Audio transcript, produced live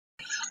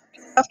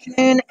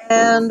Afternoon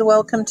and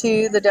welcome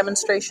to the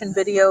demonstration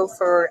video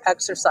for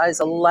exercise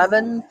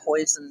 11,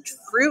 poisoned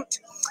fruit.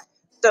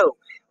 So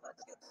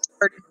let's get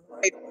started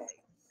right away.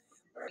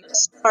 We're going to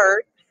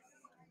start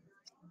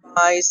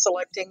by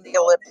selecting the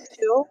ellipse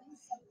tool,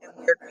 and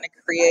we're going to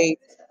create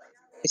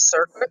a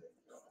circle.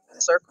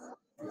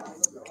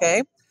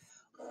 Okay.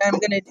 What I'm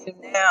going to do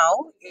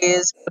now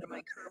is go to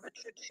my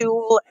curvature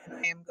tool, and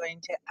I am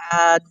going to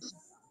add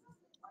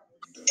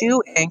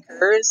 2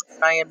 anchors,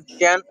 and I am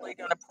gently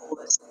going to pull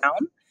this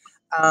down.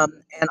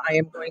 And I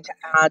am going to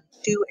add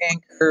 2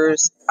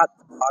 anchors at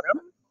the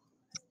bottom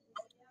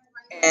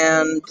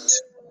and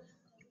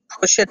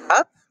push it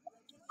up.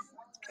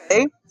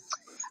 Okay.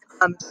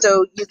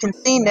 So you can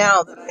see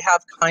now that I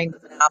have kind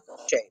of an apple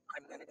shape.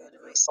 I'm going to go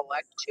to my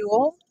select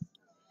tool,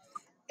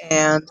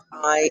 and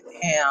I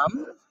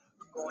am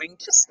going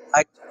to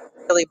select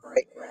really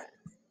bright red.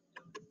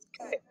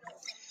 Okay.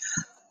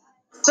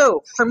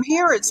 So from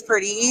here, it's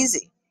pretty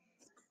easy.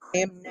 I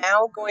am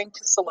now going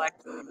to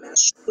select my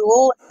mesh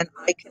tool, and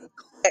I can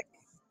click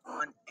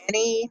on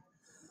any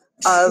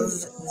of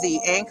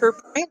the anchor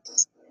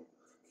points.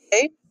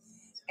 Okay.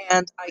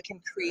 And I can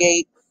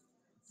create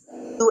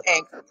 2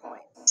 anchor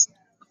points.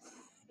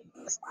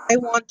 If I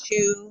want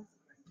to,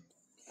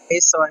 okay,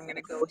 so I'm going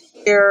to go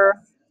here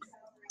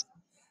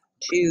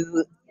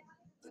to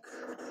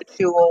the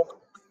tool,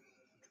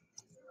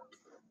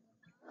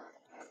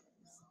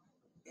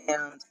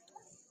 and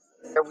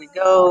there we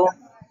go.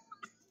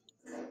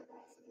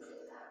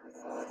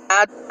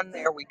 Add one,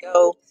 there we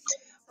go.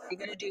 What I'm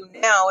going to do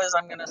now is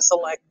I'm going to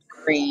select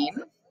green,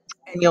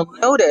 and you'll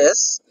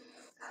notice,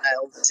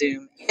 I'll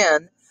zoom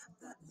in,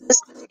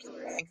 this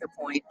particular anchor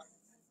point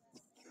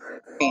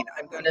is green.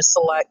 I'm going to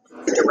select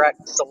the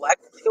direct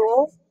select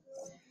tool,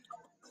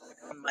 click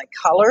on my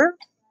color.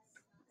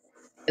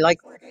 I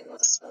like working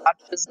with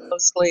swatches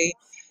mostly,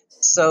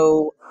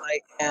 so I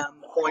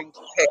am going to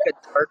pick a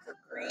darker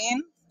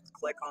green,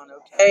 click on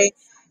OK,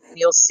 and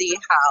you'll see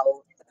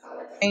how the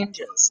color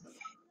changes.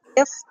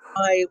 If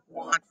I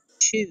want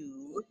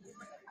to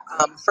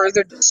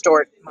further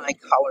distort my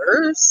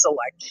color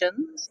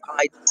selections,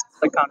 I just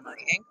click on my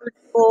anchor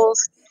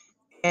tools,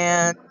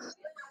 and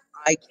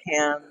I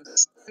can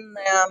spin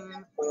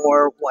them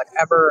or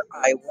whatever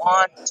I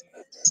want.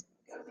 Just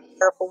gotta be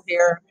careful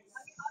here.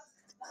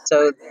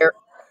 So there,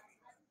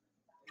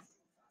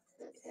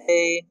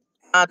 okay,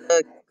 add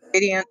a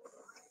gradient.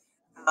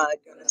 I'm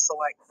going to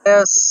select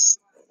this,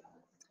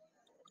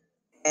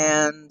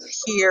 and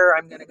here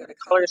I'm going to go to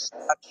color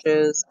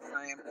swatches, and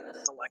I am going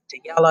to select a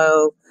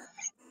yellow,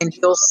 and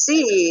you'll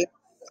see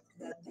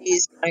that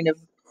these kind of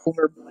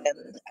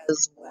overblend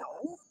as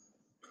well.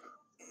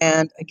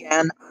 And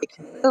again, I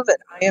can move it.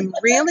 I am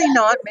really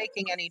not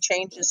making any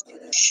changes to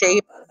the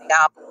shape of the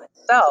apple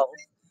itself.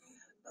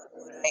 But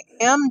what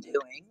I am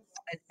doing,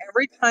 and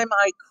every time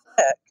I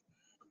click,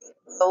 it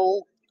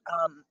will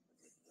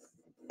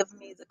give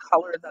me the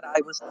color that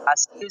I was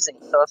last using.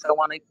 So if I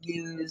want to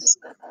use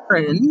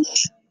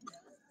orange,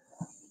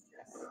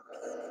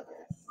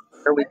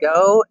 there we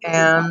go,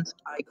 and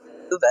I can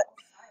move it.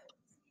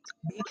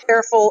 Be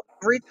careful,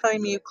 every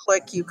time you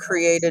click, you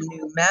create a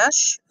new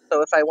mesh.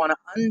 So if I want to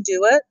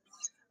undo it,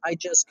 I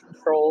just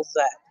Control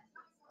Z.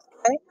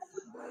 Okay?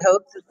 I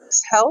hope that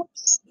this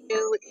helps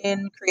you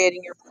in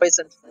creating your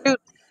poisoned fruit.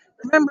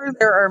 Remember,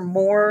 there are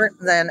more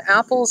than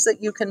apples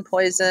that you can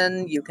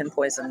poison. You can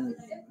poison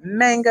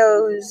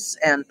mangoes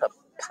and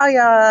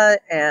papaya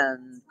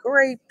and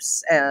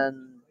grapes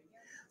and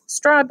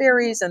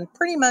strawberries and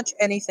pretty much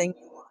anything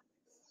you want.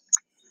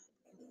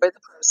 Enjoy the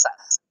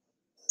process.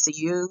 See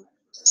you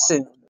soon.